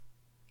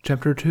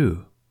Chapter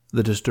 2.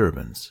 The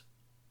Disturbance.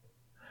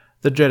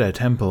 The Jedi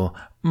Temple,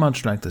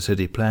 much like the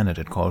city planet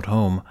it called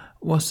home,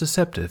 was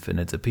deceptive in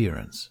its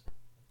appearance.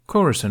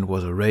 Coruscant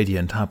was a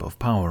radiant hub of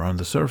power on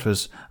the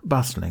surface,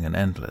 bustling and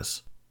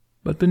endless.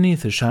 But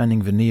beneath the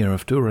shining veneer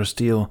of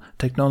durasteel,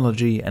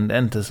 technology, and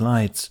endless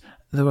lights,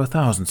 there were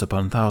thousands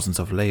upon thousands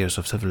of layers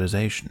of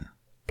civilization,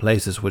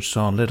 places which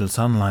saw little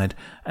sunlight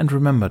and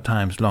remembered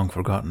times long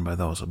forgotten by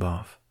those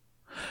above.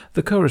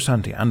 The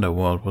Coruscanti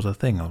underworld was a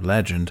thing of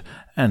legend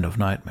and of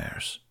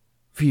nightmares.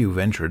 Few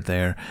ventured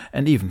there,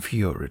 and even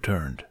fewer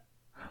returned.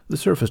 The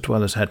surface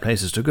dwellers had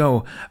places to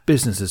go,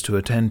 businesses to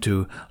attend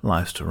to,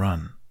 lives to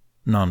run.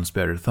 None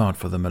spared a thought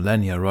for the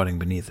millennia rotting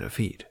beneath their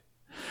feet.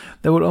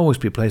 There would always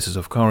be places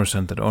of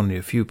Coruscant that only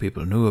a few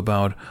people knew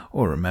about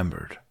or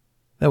remembered.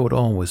 There would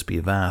always be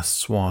vast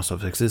swaths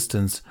of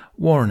existence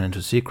worn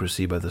into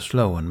secrecy by the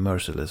slow and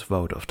merciless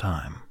vote of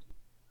time.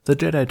 The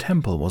Jedi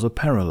Temple was a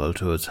parallel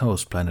to its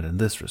host planet in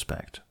this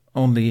respect,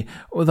 only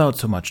without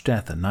so much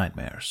death and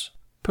nightmares.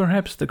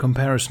 Perhaps the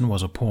comparison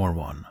was a poor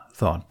one,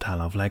 thought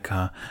Tala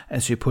Vleka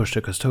as she pushed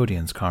a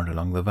custodian's cart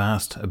along the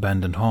vast,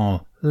 abandoned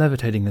hall,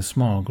 levitating a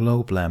small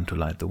globe lamp to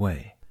light the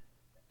way.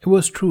 It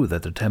was true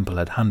that the temple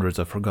had hundreds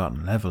of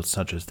forgotten levels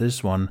such as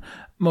this one,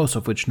 most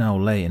of which now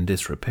lay in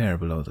disrepair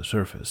below the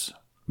surface.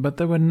 But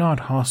they were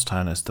not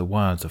hostile as the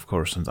wilds of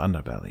Coruscant's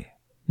underbelly.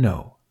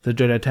 No, the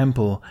Jedi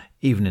Temple,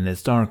 even in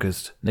its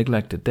darkest,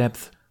 neglected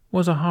depth,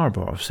 was a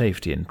harbor of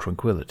safety and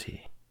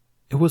tranquility.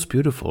 It was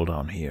beautiful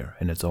down here,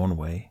 in its own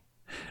way.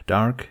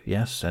 Dark,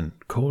 yes, and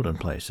cold in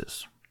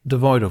places,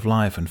 devoid of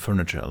life and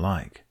furniture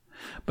alike.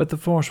 But the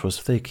force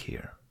was thick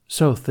here,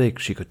 so thick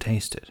she could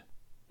taste it.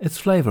 Its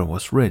flavor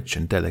was rich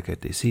and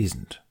delicately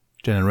seasoned,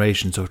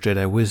 generations of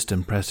Jedi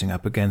wisdom pressing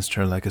up against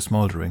her like a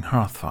smoldering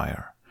hearth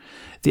fire,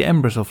 the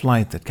embers of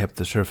light that kept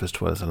the surface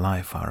dwellers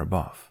alive far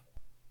above.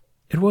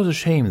 It was a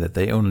shame that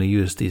they only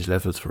used these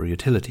levels for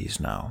utilities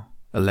now.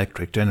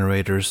 Electric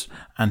generators,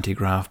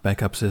 anti-grav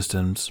backup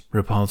systems,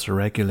 repulsor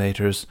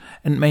regulators,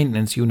 and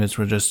maintenance units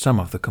were just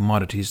some of the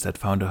commodities that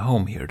found a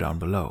home here down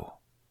below.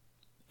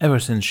 Ever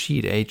since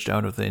she'd aged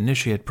out of the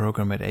Initiate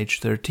program at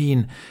age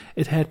 13,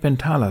 it had been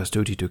Tala's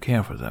duty to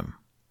care for them.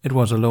 It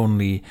was a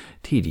lonely,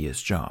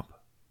 tedious job.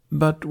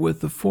 But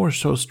with the force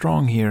so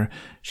strong here,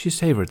 she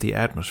savored the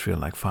atmosphere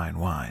like fine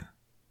wine.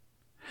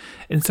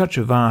 In such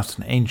a vast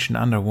and ancient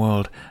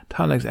underworld,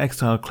 Talek's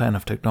exiled clan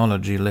of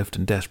technology lived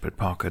in desperate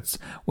pockets,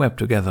 webbed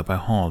together by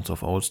halls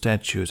of old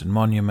statues and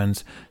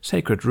monuments,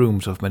 sacred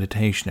rooms of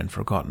meditation and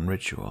forgotten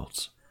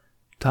rituals.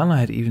 Tala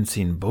had even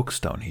seen books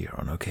down here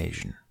on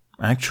occasion.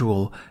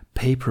 Actual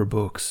paper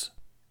books.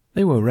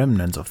 They were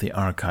remnants of the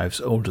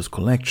archive's oldest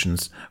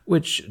collections,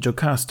 which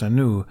Jocasta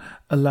knew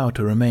allowed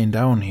to remain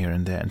down here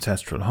in their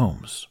ancestral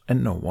homes,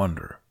 and no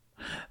wonder.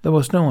 There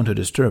was no one to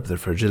disturb their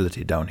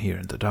fragility down here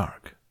in the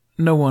dark.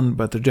 No one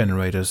but the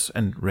generators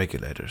and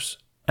regulators.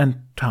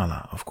 And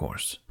Tala, of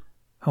course.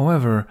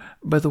 However,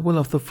 by the will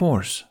of the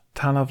Force,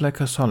 Tala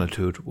Vleka's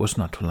solitude was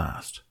not to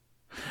last.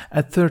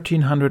 At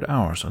 1300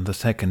 hours on the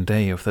second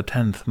day of the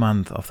 10th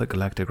month of the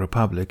Galactic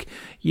Republic,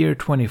 year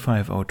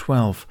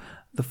 25012,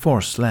 the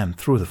Force slammed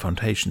through the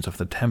foundations of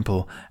the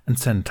temple and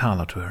sent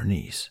Tala to her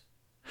knees.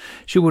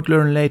 She would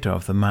learn later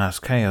of the mass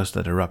chaos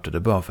that erupted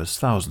above as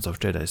thousands of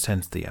Jedi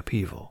sensed the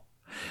upheaval.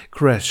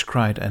 Koresh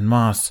cried en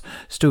masse,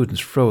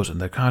 students froze in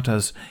their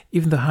katas,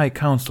 even the High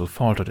Council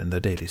faltered in their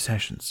daily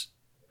sessions.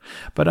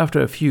 But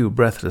after a few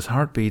breathless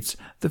heartbeats,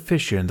 the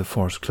fissure in the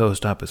Force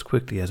closed up as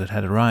quickly as it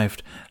had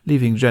arrived,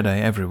 leaving Jedi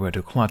everywhere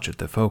to clutch at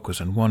their focus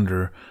and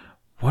wonder,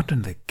 what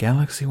in the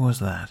galaxy was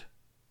that?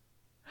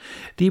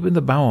 Deep in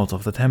the bowels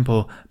of the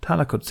temple,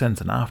 Tala could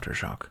sense an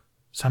aftershock.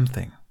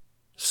 Something.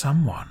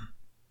 Someone.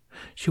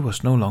 She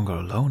was no longer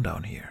alone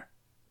down here.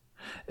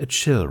 A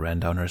chill ran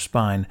down her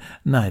spine,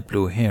 night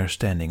blue hair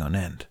standing on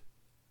end.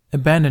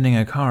 Abandoning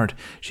her cart,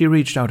 she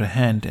reached out a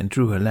hand and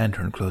drew her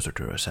lantern closer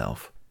to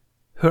herself.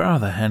 Her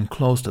other hand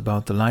closed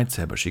about the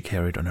lightsaber she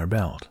carried on her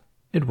belt.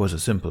 It was a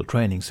simple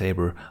training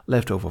saber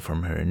left over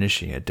from her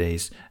initiate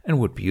days and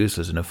would be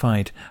useless in a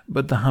fight,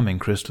 but the humming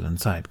crystal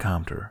inside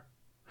calmed her.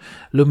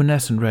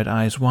 Luminescent red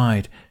eyes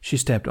wide, she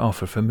stepped off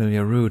her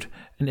familiar route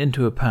and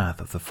into a path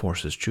of the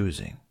Force's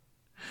choosing.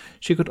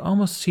 She could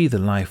almost see the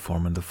life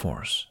form in the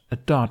Force, a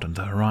dot on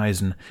the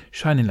horizon,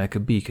 shining like a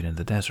beacon in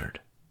the desert.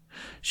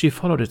 She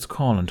followed its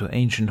call into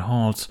ancient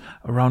halls,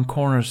 around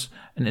corners,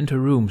 and into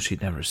rooms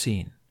she'd never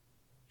seen.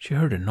 She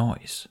heard a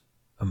noise,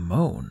 a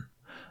moan,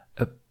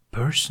 a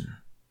person.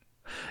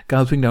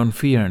 Gulping down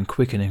fear and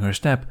quickening her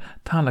step,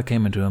 Tala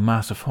came into a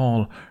massive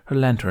hall, her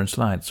lantern's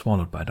light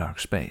swallowed by dark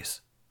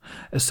space.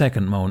 A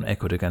second moan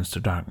echoed against the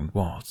darkened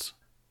walls.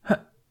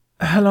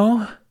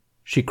 Hello?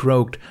 She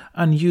croaked,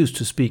 unused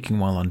to speaking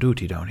while on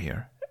duty down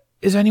here.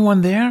 Is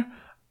anyone there?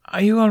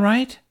 Are you all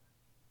right?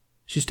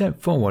 She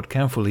stepped forward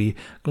carefully,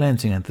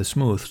 glancing at the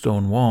smooth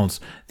stone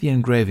walls, the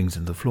engravings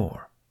in the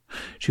floor.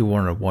 She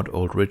wondered what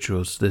old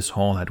rituals this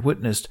hall had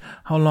witnessed,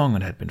 how long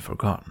it had been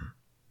forgotten.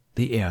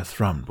 The air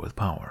thrummed with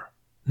power.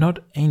 Not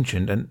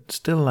ancient and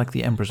still like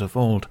the embers of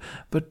old,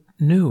 but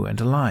new and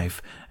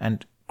alive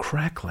and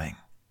crackling.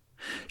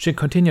 She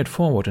continued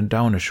forward and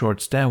down a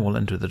short stairwell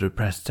into the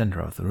depressed center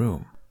of the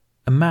room.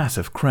 A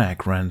massive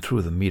crack ran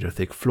through the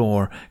meter-thick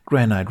floor,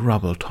 granite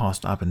rubble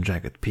tossed up in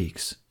jagged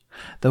peaks.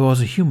 There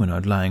was a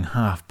humanoid lying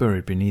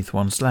half-buried beneath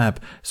one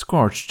slab,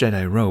 scorched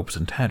Jedi robes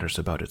and tatters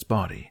about its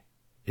body.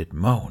 It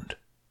moaned.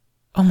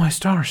 "Oh my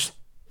stars!"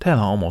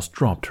 Tala almost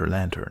dropped her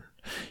lantern.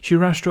 She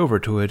rushed over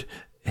to it,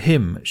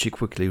 him, she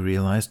quickly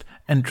realized,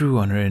 and drew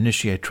on her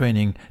initiate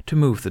training to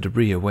move the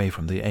debris away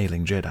from the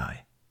ailing Jedi.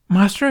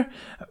 Master,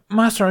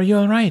 are you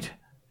all right?"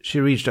 She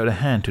reached out a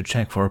hand to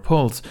check for a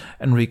pulse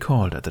and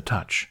recoiled at the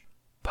touch.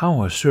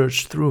 Power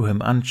surged through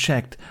him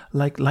unchecked,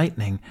 like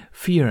lightning,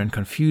 fear and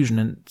confusion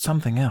and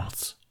something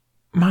else.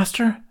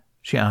 "Master?"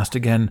 she asked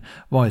again,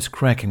 voice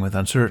cracking with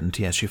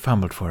uncertainty as she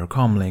fumbled for her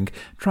comlink,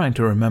 trying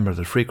to remember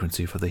the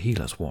frequency for the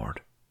healer's ward.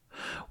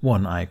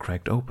 One eye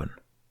cracked open.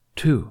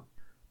 2.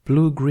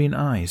 Blue-green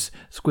eyes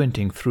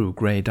squinting through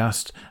gray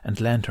dust and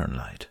lantern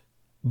light.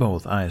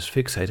 Both eyes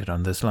fixated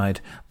on this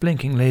light,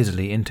 blinking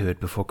lazily into it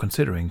before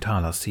considering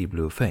Tala's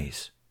sea-blue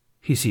face.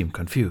 He seemed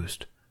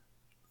confused.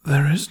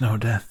 "There is no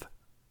death,"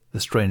 the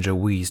stranger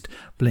wheezed,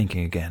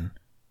 blinking again.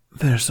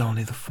 "There's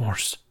only the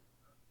Force."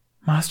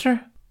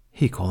 "Master?"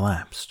 He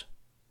collapsed.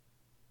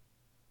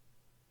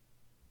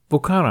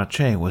 Vokara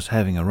Che was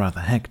having a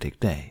rather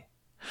hectic day.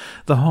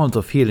 The halls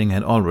of healing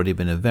had already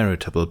been a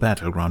veritable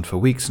battleground for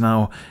weeks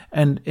now,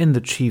 and in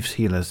the chief's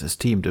healer's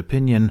esteemed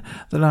opinion,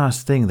 the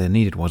last thing they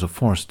needed was a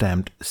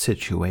force-damped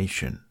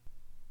situation.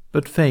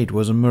 But fate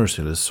was a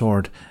merciless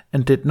sword,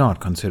 and did not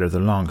consider the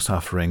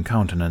long-suffering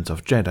countenance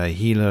of Jedi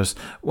healers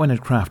when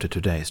it crafted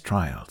today's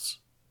trials.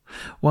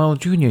 While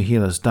junior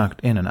healers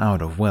ducked in and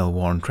out of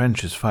well-worn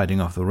trenches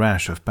fighting off the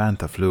rash of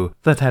bantha flu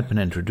that had been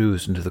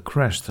introduced into the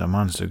crest some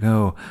months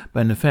ago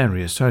by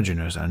nefarious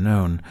sojourners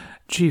unknown,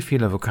 Chief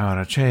Healer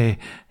Vokara Che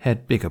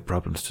had bigger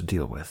problems to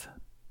deal with.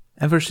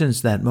 Ever since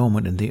that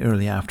moment in the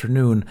early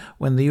afternoon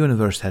when the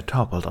universe had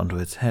toppled onto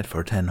its head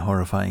for 10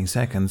 horrifying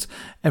seconds,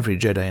 every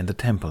Jedi in the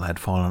temple had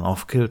fallen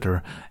off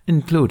kilter,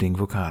 including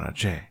Vokara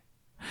Che.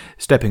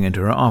 Stepping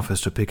into her office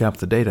to pick up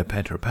the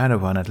datapad her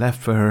Padawan had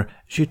left for her,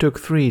 she took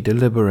 3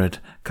 deliberate,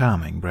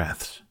 calming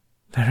breaths.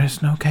 "There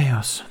is no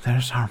chaos, there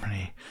is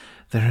harmony.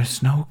 There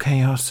is no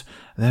chaos,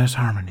 there is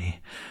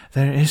harmony.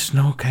 There is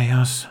no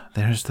chaos,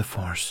 there is the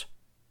Force."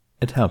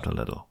 It helped a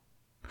little.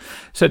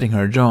 Setting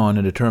her jaw in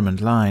a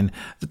determined line,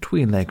 the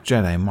twin-legged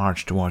Jedi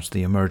marched towards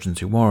the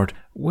emergency ward,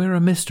 where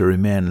a mystery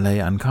man lay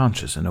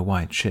unconscious in a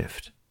white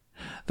shift.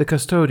 The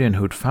custodian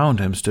who'd found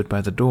him stood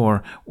by the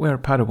door, where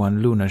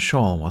Padawan Luna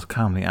Shawl was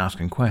calmly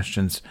asking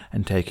questions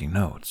and taking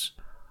notes.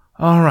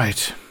 "All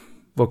right."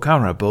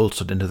 Vokara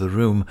bolstered into the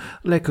room,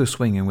 Leku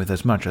swinging with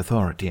as much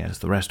authority as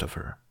the rest of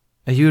her.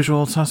 "A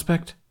usual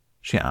suspect?"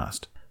 she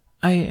asked.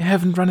 "I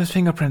haven't run his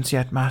fingerprints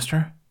yet,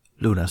 Master,"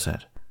 Luna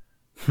said.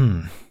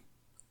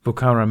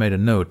 Vokara made a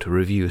note to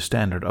review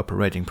standard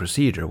operating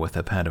procedure with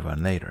her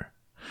Padawan later.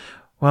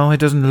 "Well, it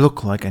doesn't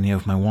look like any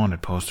of my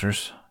wanted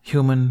posters.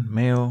 Human,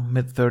 male,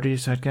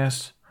 mid-30s, I'd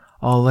guess.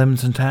 All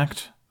limbs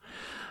intact.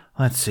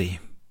 Let's see."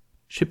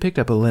 She picked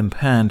up a limp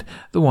hand,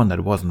 the one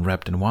that wasn't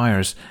wrapped in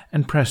wires,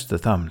 and pressed the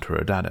thumb to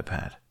her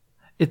datapad.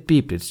 It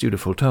beeped its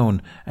dutiful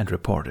tone and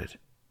reported.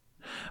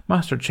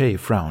 Master Che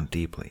frowned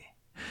deeply.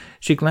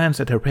 She glanced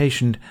at her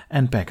patient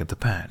and back at the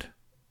pad.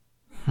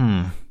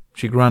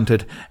 She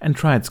grunted and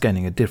tried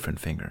scanning a different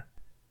finger.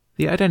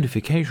 The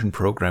identification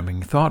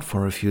programming thought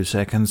for a few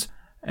seconds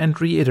and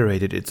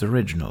reiterated its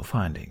original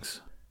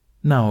findings.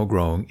 Now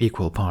growing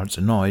equal parts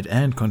annoyed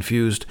and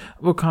confused,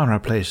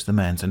 Vokara placed the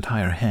man's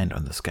entire hand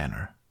on the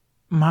scanner.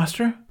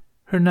 "Master?"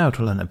 Her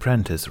Nautolan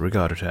apprentice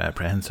regarded her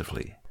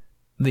apprehensively.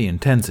 The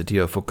intensity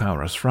of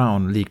Vokara's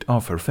frown leaked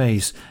off her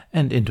face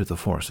and into the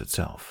Force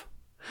itself.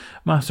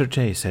 Master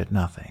Che said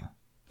nothing.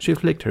 She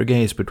flicked her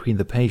gaze between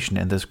the patient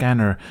and the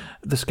scanner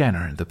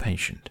and the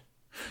patient.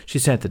 She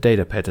set the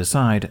datapad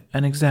aside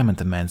and examined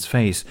the man's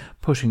face,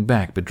 pushing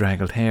back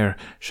bedraggled hair,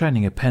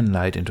 shining a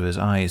penlight into his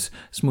eyes,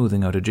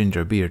 smoothing out a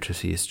ginger beard to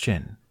see his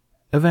chin.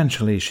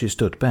 Eventually she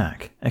stood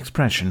back,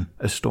 expression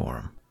a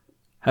storm.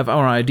 "Have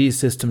our ID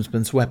systems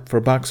been swept for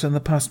bugs in the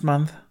past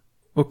month?"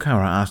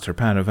 Vokara asked her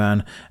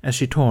Padawan as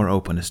she tore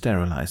open a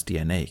sterilized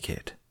DNA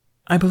kit.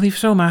 "I believe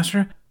so,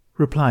 Master,"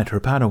 replied her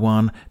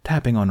Padawan,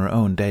 tapping on her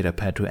own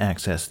datapad to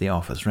access the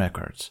office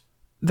records.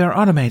 "They're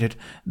automated.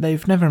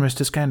 They've never missed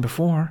a scan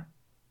before."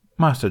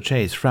 Master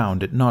Che's frown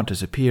did not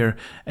disappear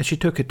as she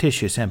took a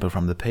tissue sample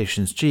from the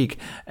patient's cheek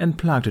and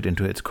plugged it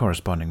into its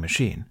corresponding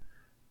machine.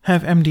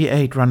 "Have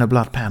MD8 run a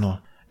blood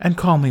panel, and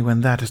call me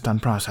when that is done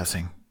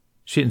processing,"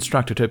 she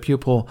instructed her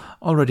pupil,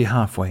 already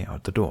halfway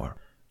out the door.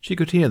 She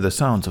could hear the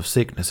sounds of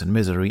sickness and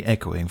misery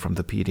echoing from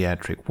the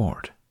pediatric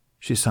ward.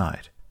 She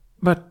sighed.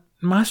 "But,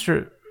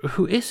 Master,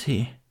 who is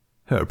he?"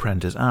 her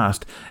apprentice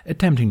asked,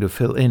 attempting to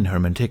fill in her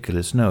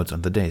meticulous notes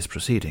on the day's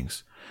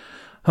proceedings.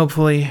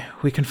 "Hopefully,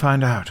 we can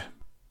find out."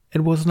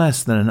 It was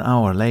less than an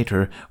hour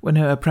later when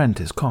her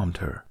apprentice calmed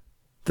her.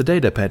 The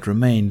datapad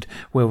remained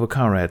where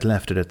Vokara had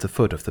left it at the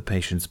foot of the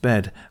patient's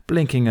bed,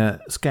 blinking a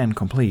 "scan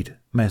complete"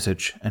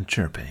 message and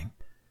chirping.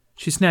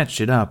 She snatched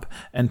it up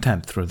and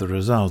tapped through the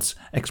results,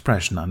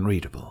 expression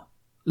unreadable.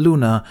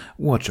 Luna,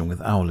 watching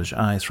with owlish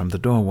eyes from the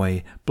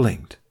doorway,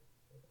 blinked.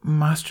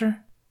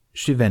 "Master?"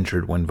 she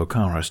ventured when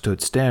Vocara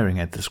stood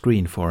staring at the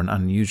screen for an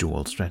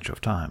unusual stretch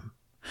of time.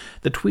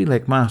 The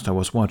Twi'lek master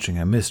was watching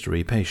a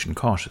mystery patient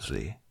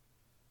cautiously.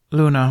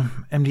 "Luna,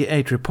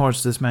 MD8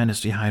 reports this man is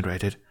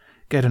dehydrated.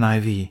 Get an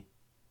IV."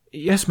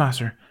 "Yes,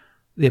 master."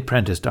 The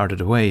apprentice darted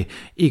away,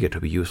 eager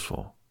to be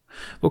useful.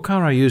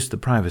 Vocara used the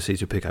privacy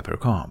to pick up her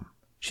comm.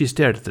 She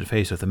stared at the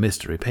face of the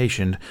mystery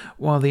patient,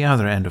 while the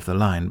other end of the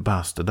line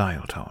buzzed the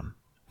dial tone.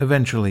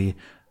 Eventually,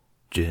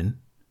 "Jin?"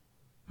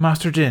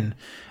 "Master Jin,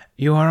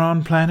 you are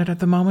on planet at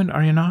the moment,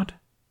 are you not?"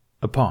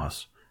 A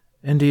pause.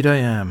 "Indeed I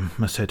am,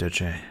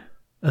 Masetache."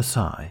 A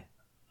sigh.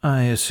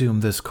 "I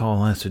assume this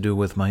call has to do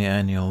with my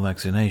annual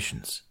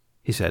vaccinations,"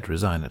 he said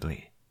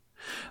resignedly.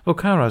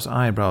 Vocara's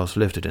eyebrows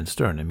lifted in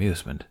stern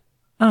amusement.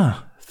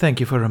 "Ah, thank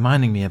you for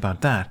reminding me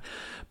about that.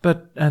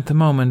 But at the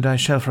moment I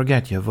shall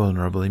forget your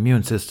vulnerable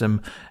immune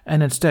system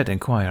and instead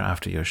inquire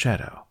after your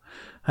shadow.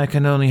 I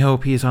can only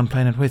hope he is on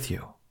planet with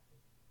you."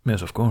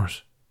 "Yes, of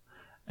course."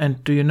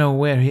 "And do you know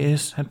where he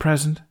is at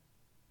present?"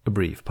 A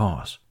brief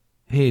pause.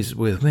 "He's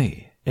with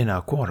me, in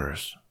our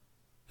quarters."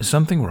 "Is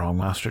something wrong,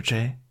 Master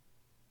Che?"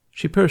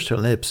 She pursed her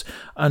lips,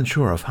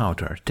 unsure of how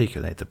to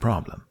articulate the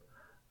problem.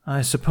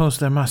 "I suppose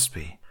there must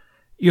be.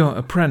 Your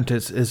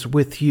apprentice is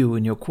with you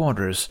in your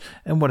quarters,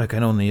 and what I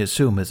can only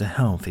assume is a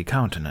healthy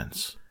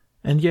countenance.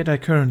 And yet I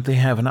currently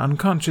have an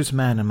unconscious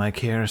man in my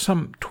care,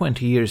 some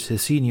 20 years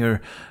his senior,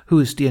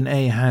 whose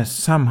DNA has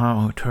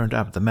somehow turned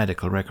up the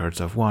medical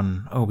records of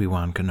one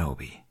Obi-Wan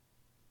Kenobi."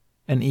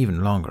 An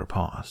even longer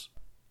pause.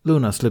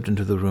 Luna slipped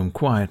into the room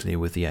quietly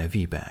with the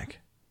IV bag.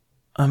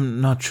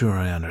 "I'm not sure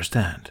I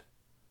understand,"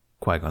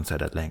 Qui-Gon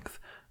said at length.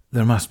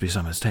 "There must be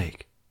some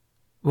mistake."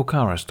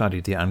 Vocara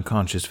studied the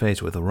unconscious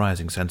face with a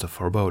rising sense of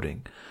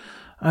foreboding.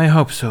 "I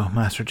hope so,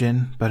 Master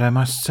Jin, but I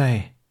must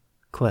say—"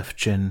 Cleft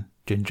chin,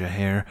 ginger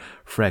hair,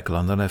 freckle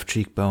on the left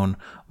cheekbone,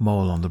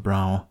 mole on the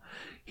brow.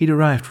 He'd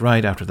arrived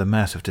right after the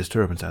massive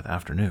disturbance that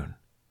afternoon.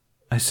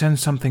 "I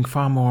sense something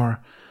far more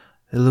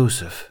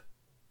elusive.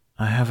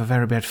 I have a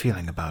very bad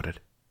feeling about it."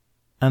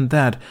 And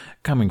that,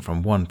 coming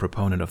from one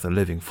proponent of the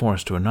living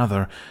force to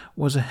another,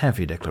 was a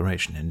heavy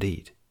declaration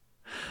indeed.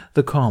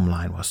 The comm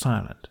line was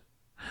silent.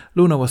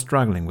 Luna was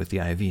struggling with the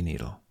IV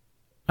needle.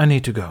 "I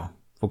need to go,"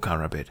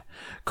 Vocara bid.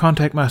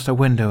 "Contact Master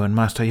Windu and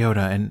Master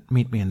Yoda and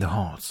meet me in the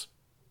halls."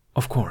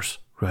 "Of course,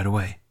 right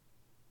away."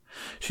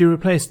 She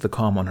replaced the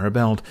comm on her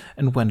belt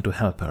and went to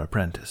help her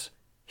apprentice.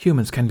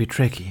 "Humans can be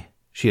tricky,"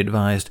 she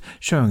advised,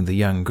 showing the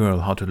young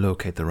girl how to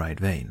locate the right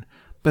vein.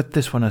 "But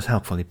this one has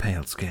helpfully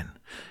pale skin.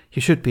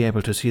 You should be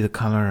able to see the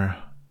color—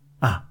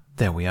 Ah,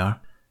 there we are."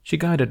 She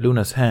guided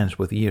Luna's hands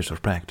with years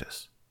of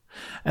practice.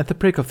 At the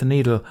prick of the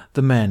needle,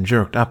 the man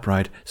jerked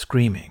upright,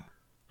 screaming.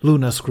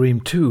 Luna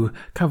screamed too,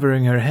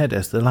 covering her head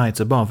as the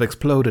lights above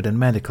exploded and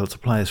medical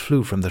supplies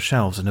flew from the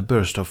shelves in a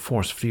burst of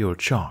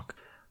force-fueled shock.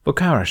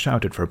 Vocara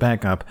shouted for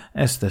backup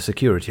as the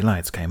security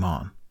lights came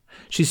on.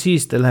 She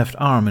seized the left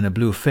arm in a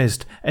blue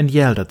fist and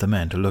yelled at the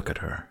man to look at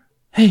her.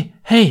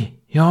 Hey,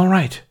 you all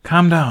right?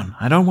 Calm down.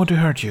 I don't want to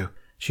hurt you."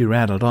 She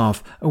rattled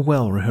off a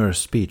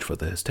well-rehearsed speech for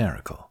the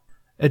hysterical.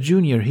 A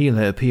junior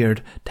healer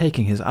appeared,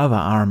 taking his other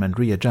arm and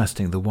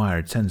readjusting the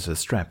wired sensors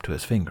strapped to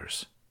his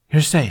fingers.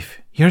 You're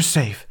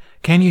safe.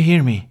 Can you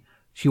hear me?"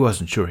 She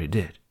wasn't sure he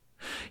did.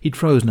 He'd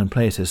frozen in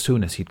place as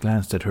soon as he'd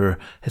glanced at her,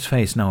 his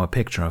face now a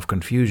picture of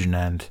confusion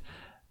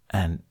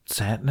and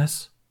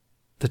sadness.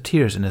 The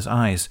tears in his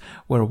eyes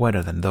were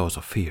wetter than those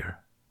of fear.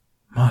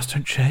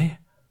 "Master Che?"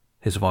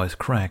 His voice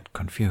cracked,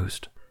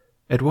 confused.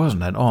 It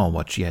wasn't at all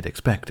what she had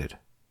expected.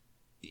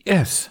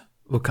 "Yes,"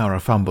 Vocara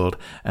fumbled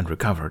and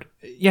recovered.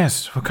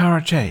 "Yes,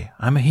 Vocara Che.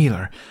 I'm a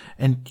healer,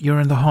 and you're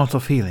in the Halls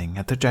of Healing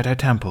at the Jedi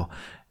Temple.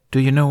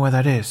 Do you know where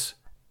that is?"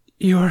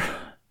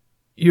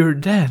 You're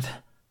dead,"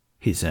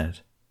 he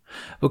said.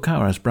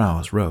 Vocara's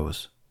brows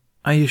rose.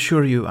 "I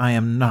assure you I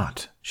am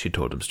not," she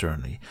told him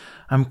sternly.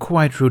 "I'm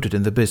quite rooted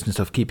in the business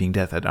of keeping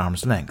death at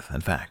arm's length,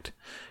 in fact.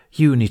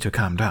 You need to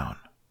calm down.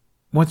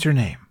 What's your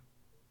name?"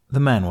 The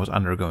man was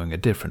undergoing a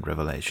different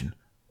revelation.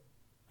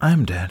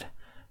 "I'm dead,"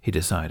 he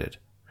decided.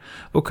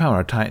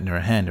 Vocara tightened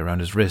her hand around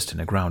his wrist in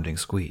a grounding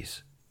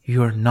squeeze.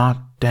 "You're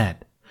not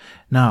dead.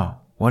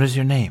 Now, what is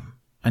your name?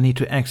 I need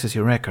to access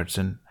your records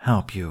and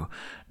help you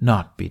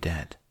not be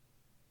dead."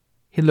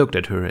 He looked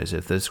at her as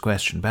if this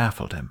question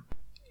baffled him.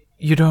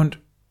 "You don't—"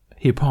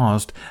 He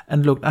paused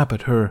and looked up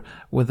at her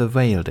with a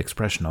veiled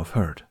expression of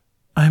hurt.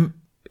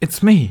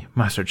 It's me,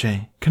 Master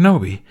Che,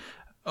 Kenobi,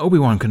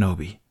 Obi-Wan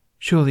Kenobi.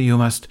 Surely you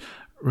must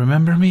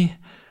remember me?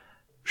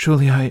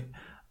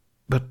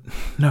 But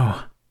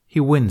no." He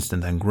winced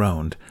and then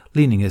groaned,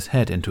 leaning his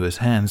head into his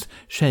hands,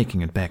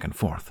 shaking it back and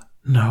forth.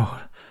 No,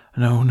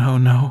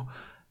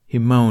 he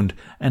moaned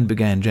and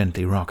began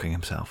gently rocking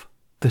himself.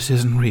 "This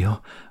isn't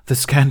real.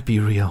 This can't be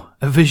real.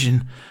 A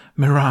vision.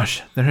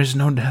 Mirage. There is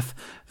no death.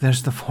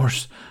 There's the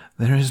Force.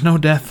 There is no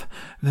death.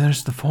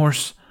 There's the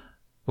Force."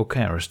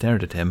 Vocara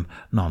stared at him,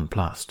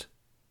 nonplussed.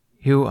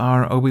 "You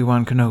are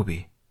Obi-Wan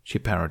Kenobi?" she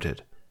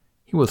parroted.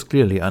 He was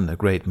clearly under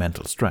great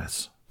mental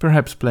stress.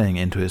 Perhaps playing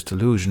into his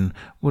delusion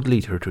would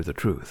lead her to the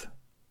truth.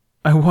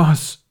 "I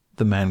was,"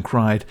 the man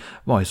cried,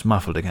 voice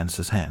muffled against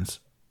his hands.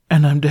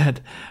 "And I'm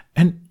dead.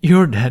 And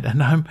you're dead.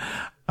 And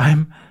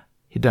I'm...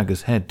 He dug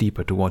his head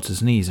deeper towards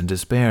his knees and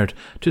despaired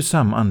to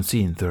some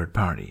unseen third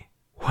party.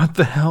 "What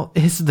the hell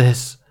is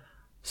this?"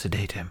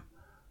 "Sedate him,"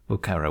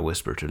 Vocara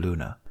whispered to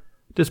Luna.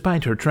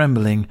 Despite her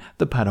trembling,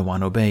 the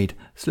Padawan obeyed,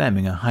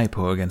 slamming a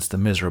hypo against the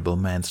miserable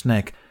man's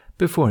neck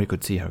before he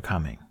could see her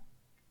coming.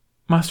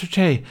 "Master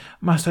Che,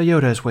 Master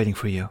Yoda is waiting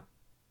for you."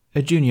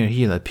 A junior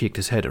healer peeked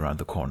his head around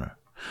the corner.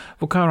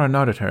 Vocara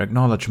nodded her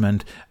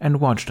acknowledgement and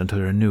watched until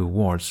her new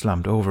ward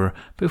slumped over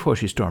before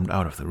she stormed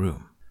out of the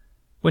room.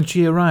 When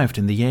she arrived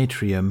in the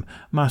atrium,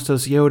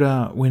 Masters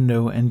Yoda,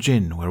 Windu, and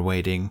Jin were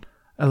waiting,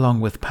 along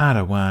with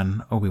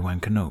Padawan Obi-Wan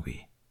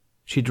Kenobi.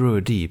 She drew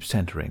a deep,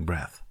 centering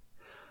breath.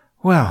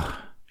 "Well,"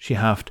 she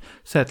huffed,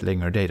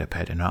 settling her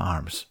datapad in her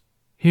arms,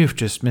 "you've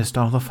just missed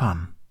all the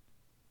fun."